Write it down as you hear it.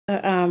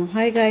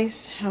Hi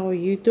guys, how are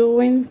you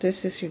doing?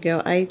 This is your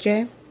girl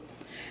IJ.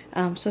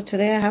 So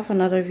today I have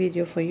another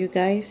video for you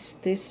guys.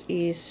 This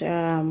is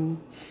a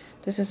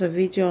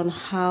video on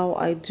how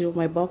I do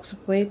my box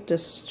braid,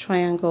 this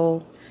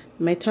triangle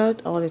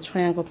method or the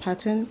triangle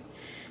pattern.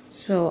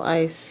 So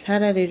I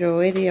started it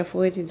already. I've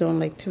already done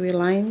like 3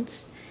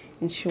 lines,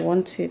 and she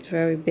wants it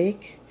very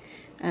big,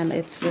 and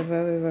it's a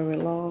very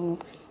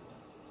long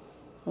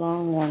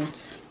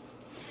ones.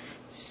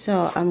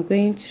 So I'm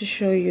going to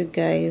show you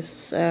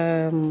guys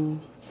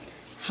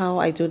how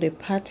I do the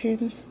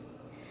pattern.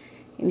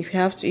 And if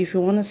you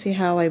want to see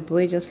how I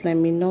braid, just let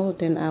me know,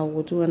 then I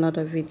will do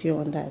another video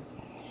on that.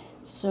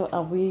 So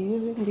I'll be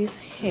using this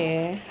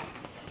hair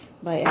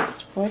by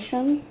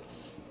Expression.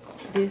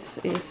 This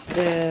is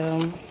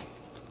the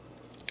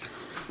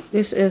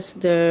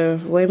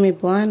remy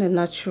brand, the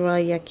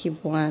natural yaki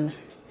brand,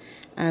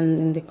 and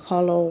in the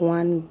color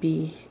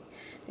 1B,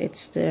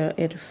 it's the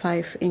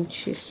 85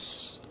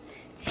 inches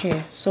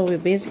hair. So we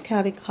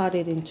basically cut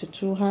it into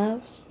 2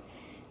 halves,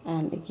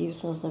 and it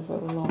gives us the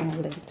very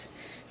long length.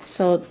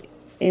 So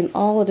in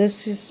all,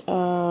 this is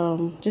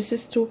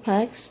 2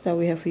 packs that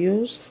we have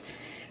used.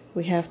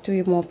 We have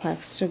 3 more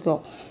packs to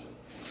go.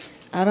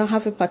 I don't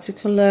have a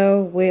particular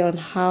way on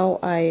how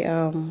I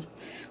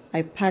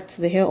pat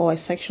the hair or I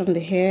section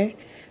the hair.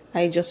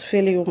 I just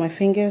feel it with my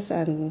fingers,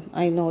 and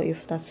I know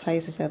if that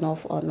size is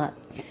enough or not.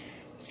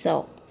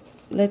 So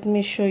let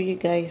me show you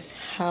guys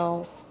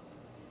how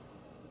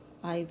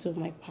I do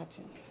my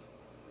pattern.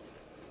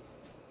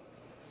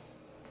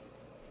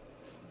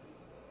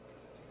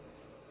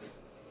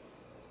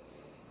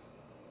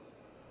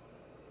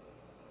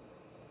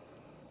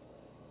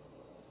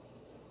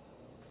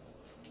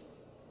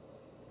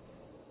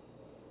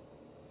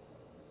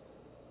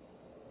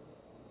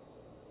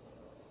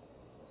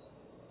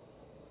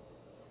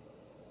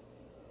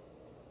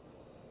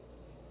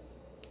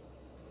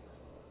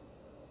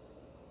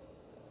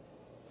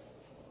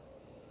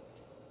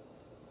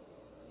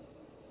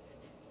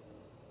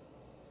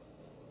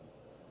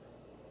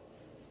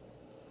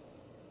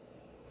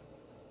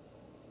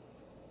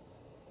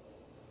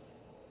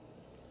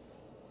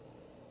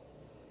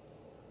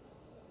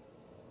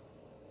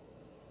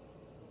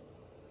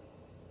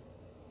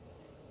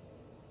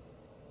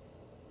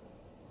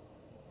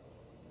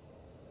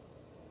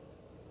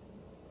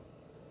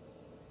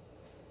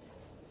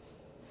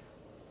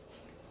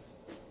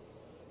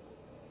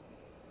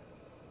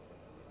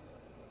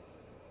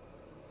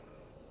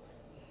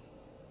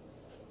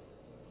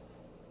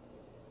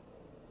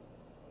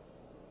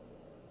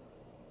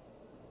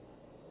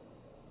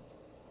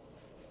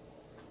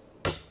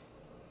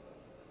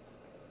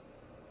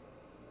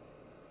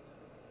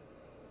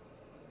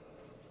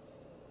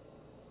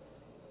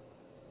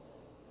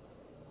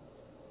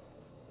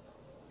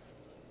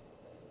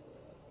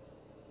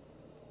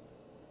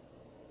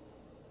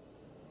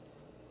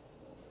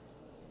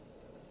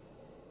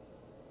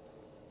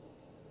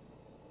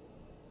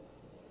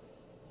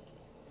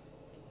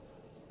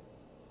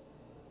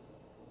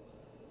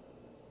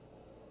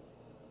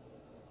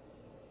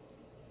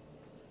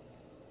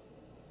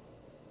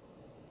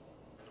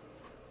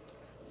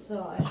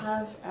 So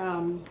I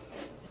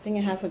think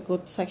I have a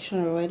good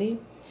section already.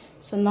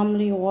 So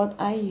normally what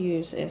I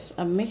use is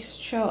a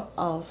mixture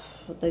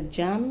of the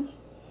jam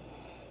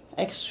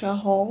extra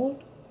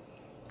hold.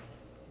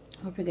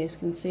 Hope you guys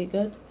can see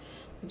good.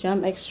 The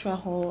jam extra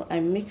hold, I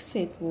mix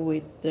it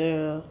with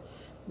the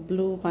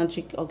Blue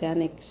Magic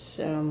Organics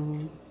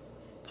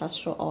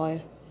castor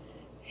oil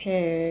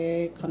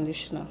hair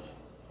conditioner.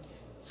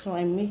 So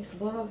I mix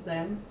both of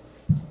them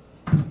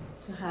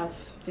to have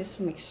this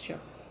mixture.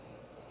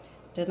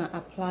 Then I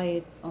apply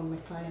it on my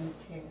client's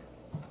hair.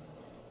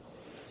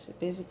 So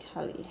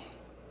basically,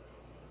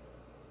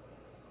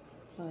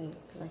 apply it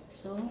like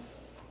so.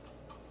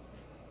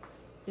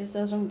 This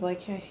doesn't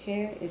break your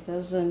hair. It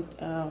doesn't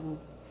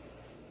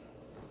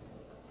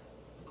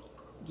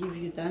give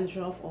you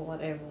dandruff or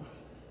whatever.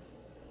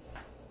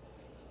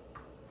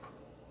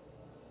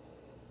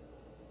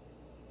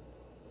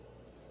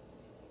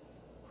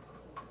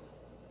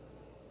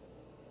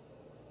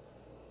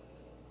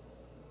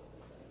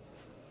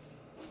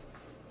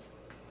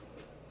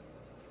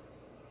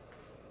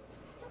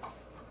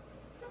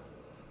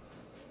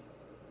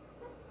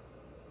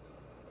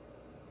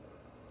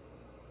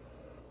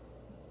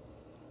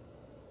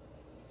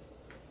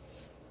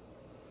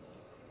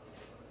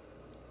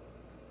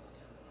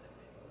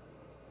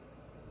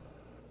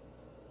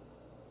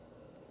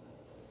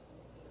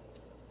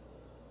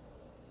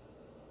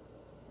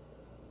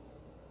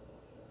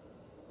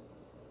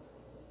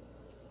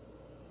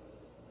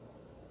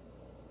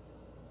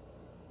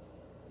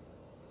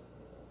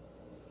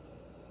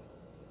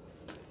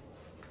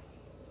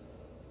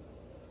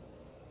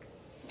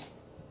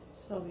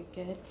 So we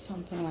get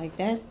something like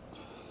that.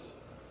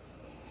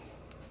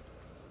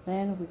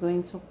 Then we're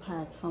going to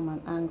pat from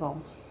an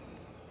angle.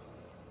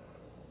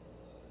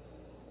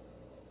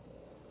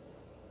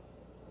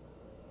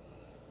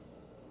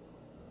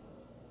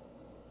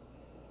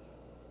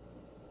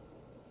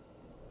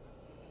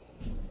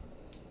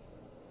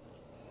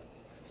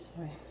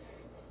 Sorry.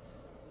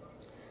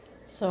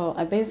 So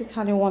I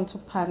basically want to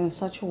pat in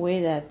such a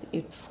way that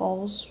it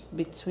falls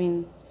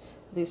between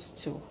these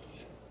two.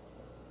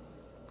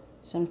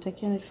 So I'm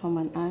taking it from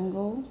an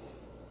angle,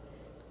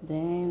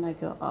 then I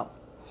go up,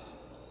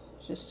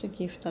 just to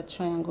give that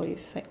triangle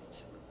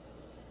effect.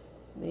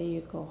 There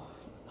you go.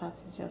 Pat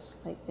it just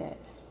like that.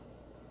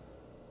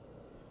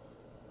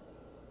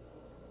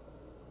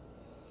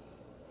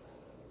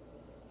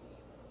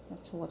 You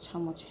have to watch how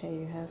much hair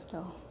you have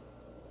though.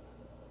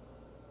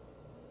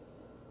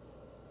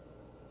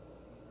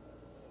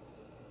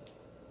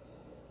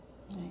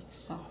 Like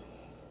so. I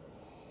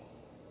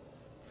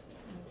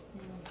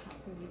think I'm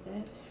happy with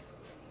that.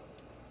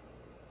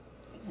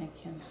 I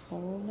can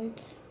hold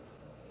it.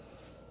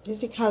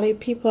 Basically,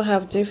 people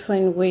have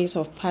different ways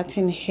of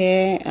parting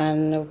hair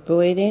and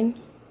braiding.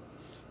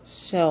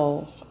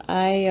 So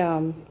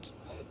I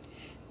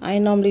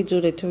normally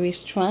do the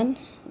 3-strand,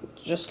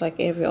 just like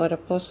every other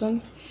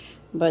person.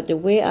 But the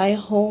way I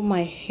hold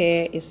my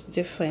hair is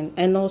different.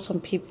 I know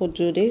some people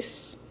do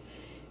this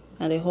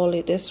and they hold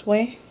it this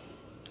way,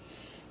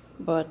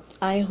 but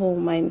I hold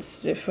mine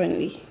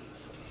differently.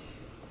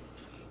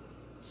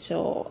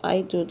 So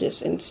I do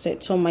this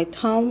instead. So my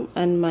thumb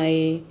and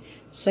my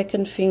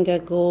second finger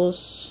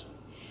goes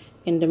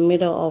in the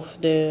middle of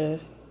the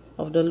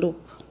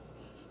loop.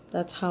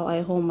 That's how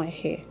I hold my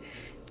hair.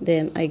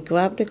 Then I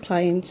grab the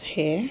client's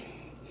hair,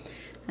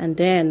 and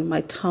then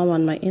my thumb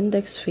and my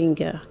index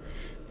finger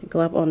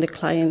grab on the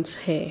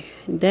client's hair.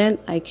 And then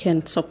I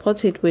can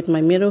support it with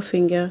my middle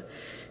finger.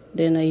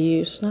 Then I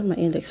use, not my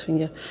index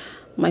finger,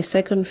 my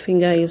second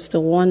finger is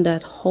the one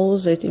that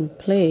holds it in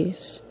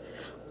place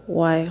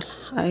while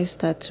I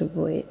start to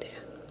braid.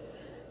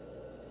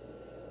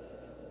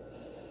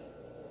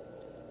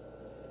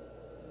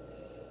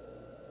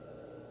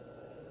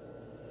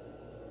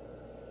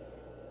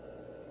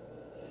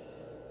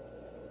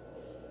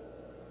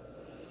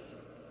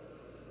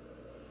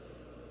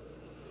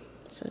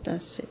 So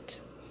that's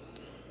it.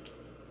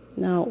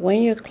 Now,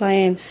 when your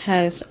client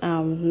has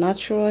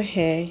natural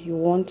hair, you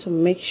want to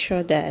make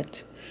sure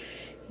that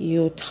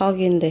you tug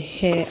in the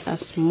hair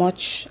as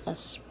much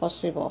as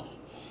possible,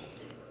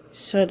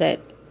 so that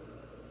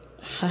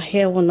her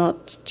hair will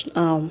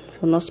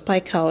not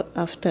spike out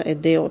after a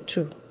day or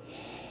two.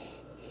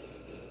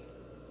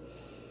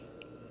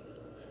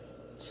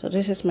 So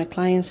this is my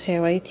client's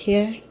hair right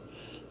here.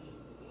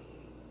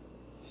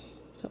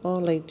 So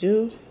all I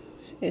do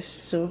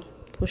is to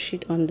push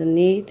it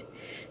underneath,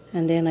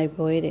 and then I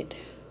braid it.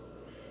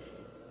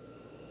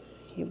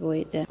 You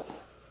braid that.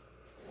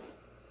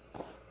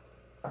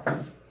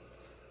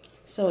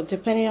 So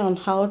depending on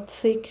how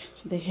thick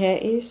the hair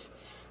is,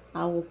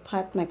 I will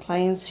part my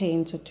client's hair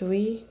into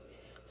 3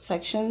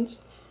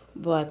 sections,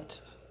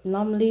 but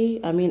normally,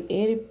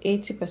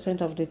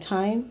 80% of the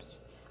times,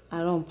 I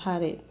don't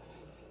part it.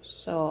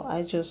 So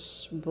I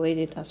just braid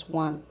it as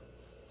one,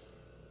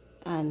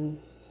 and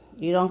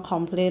you don't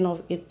complain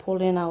of it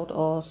pulling out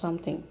or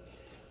something.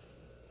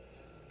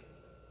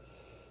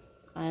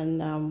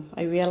 And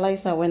I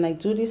realize that when I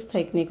do this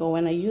technique, or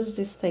when I use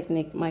this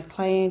technique, my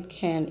client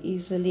can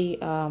easily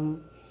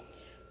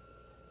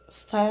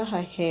style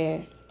her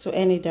hair to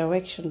any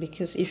direction,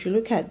 because if you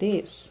look at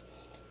this,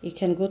 it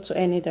can go to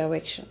any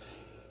direction.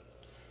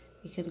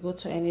 It can go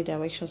to any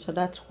direction. So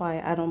that's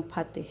why I don't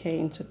part the hair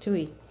into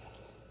 3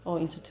 or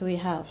into 3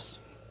 halves.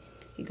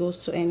 It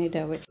goes to any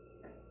direction.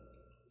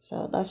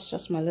 So that's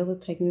just my little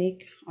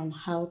technique on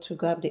how to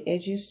grab the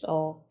edges,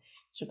 or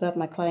to grab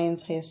my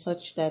client's hair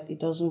such that it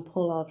doesn't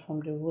pull out from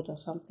the root or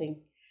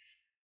something.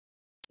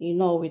 You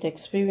know, with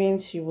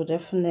experience, you will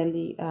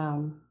definitely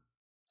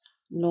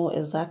know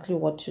exactly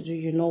what to do.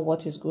 You know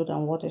what is good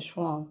and what is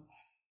wrong.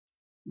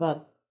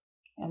 But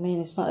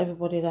it's not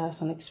everybody that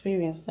has an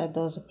experience that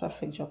does a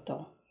perfect job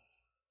though.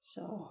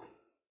 So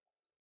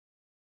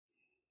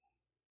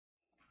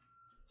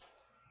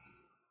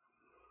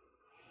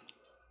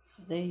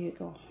there you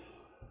go.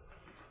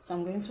 So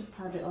I'm going to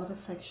part the other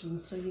section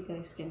so you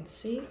guys can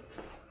see.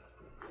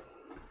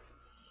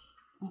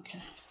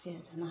 Okay, stay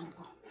at an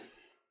angle.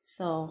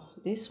 So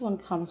this one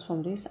comes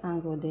from this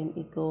angle, then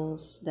it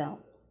goes down.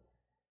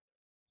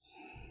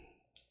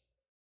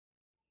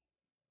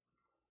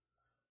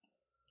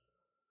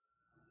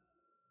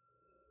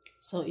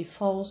 So it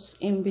falls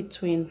in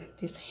between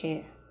this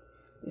hair,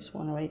 this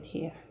one right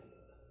here.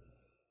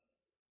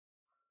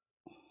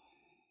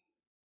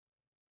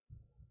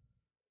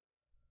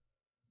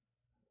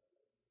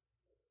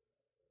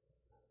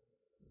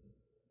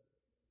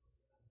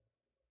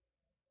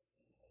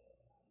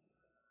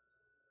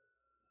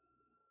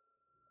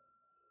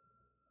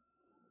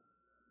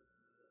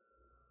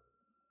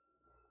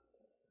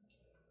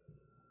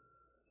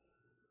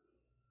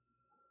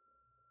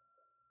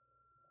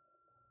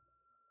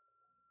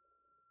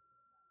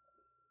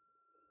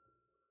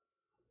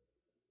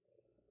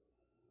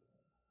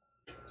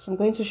 So I'm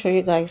going to show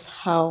you guys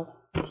how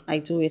I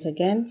do it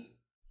again.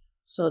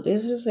 So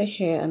this is the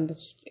hair, and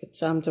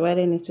I'm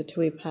dividing into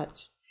 3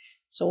 parts.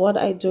 So what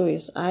I do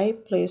is I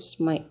place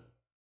my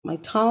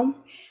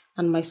thumb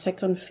and my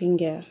second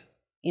finger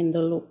in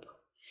the loop.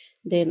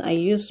 Then I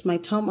use my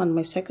thumb and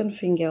my second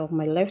finger of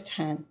my left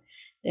hand.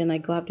 Then I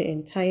grab the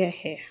entire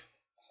hair.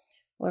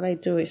 What I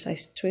do is I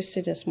twist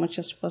it as much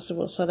as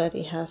possible so that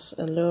it has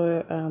a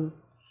lower,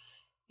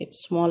 it's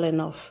small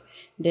enough.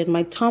 Then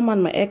my thumb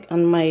and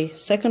my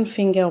second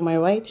finger of my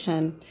right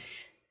hand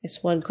is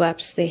what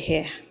grabs the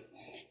hair.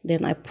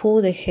 Then I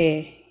pull the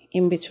hair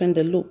in between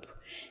the loop.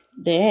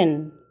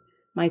 Then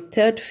my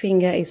third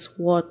finger is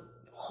what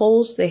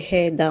holds the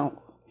hair down.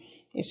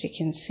 As you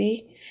can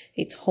see,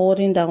 it's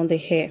holding down the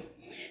hair.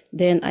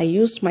 Then I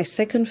use my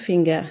second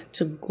finger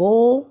to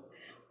go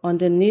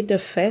underneath the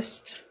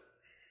first,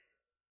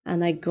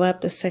 and I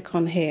grab the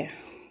second hair,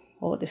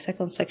 or the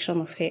second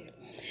section of hair.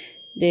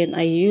 Then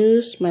I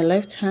use my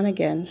left hand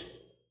again,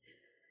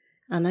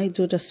 and I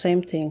do the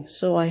same thing.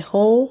 So I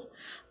hold,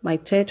 my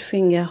third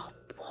finger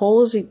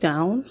holds it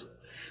down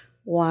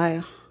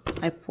while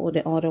I pull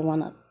the other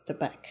one at the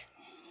back.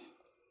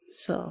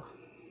 So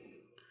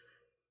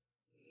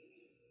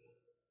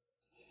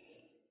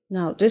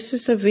now this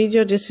is a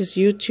video, this is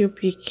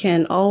YouTube. You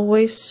can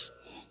always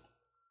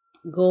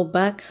go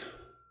back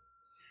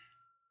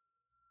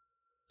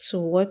to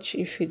watch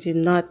if you did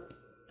not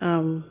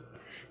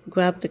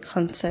grab the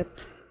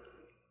concept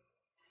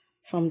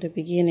from the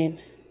beginning.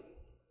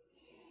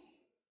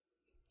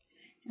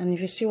 And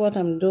if you see what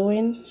I'm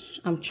doing,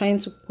 I'm trying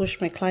to push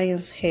my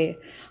client's hair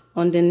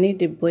underneath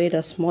the braid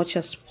as much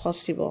as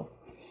possible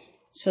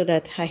so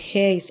that her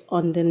hair is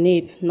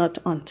underneath, not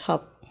on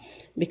top.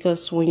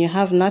 Because when you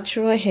have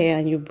natural hair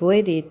and you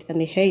braid it and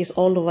the hair is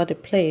all over the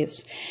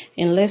place,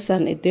 in less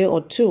than a day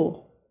or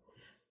two,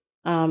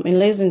 in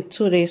less than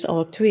 2 days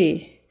or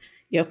 3,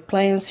 your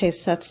client's hair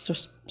starts to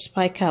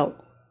spike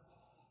out,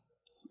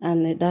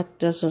 and that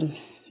doesn't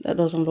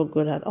look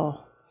good at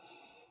all.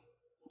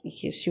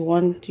 Because you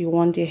want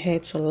your hair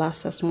to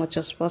last as much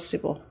as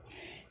possible,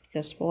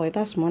 because boy,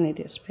 that's money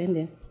they're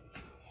spending.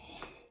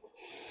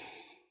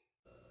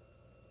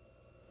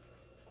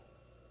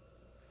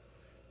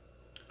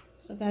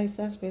 So guys,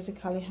 that's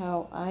basically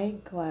how I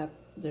grab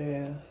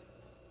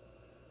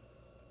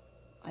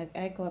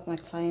I grab my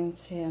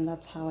client's hair, and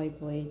that's how I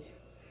braid.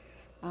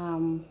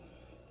 I'm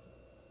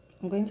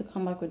going to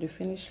come back with the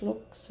finished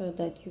look so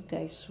that you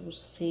guys will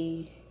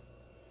see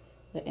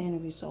the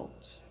end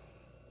result.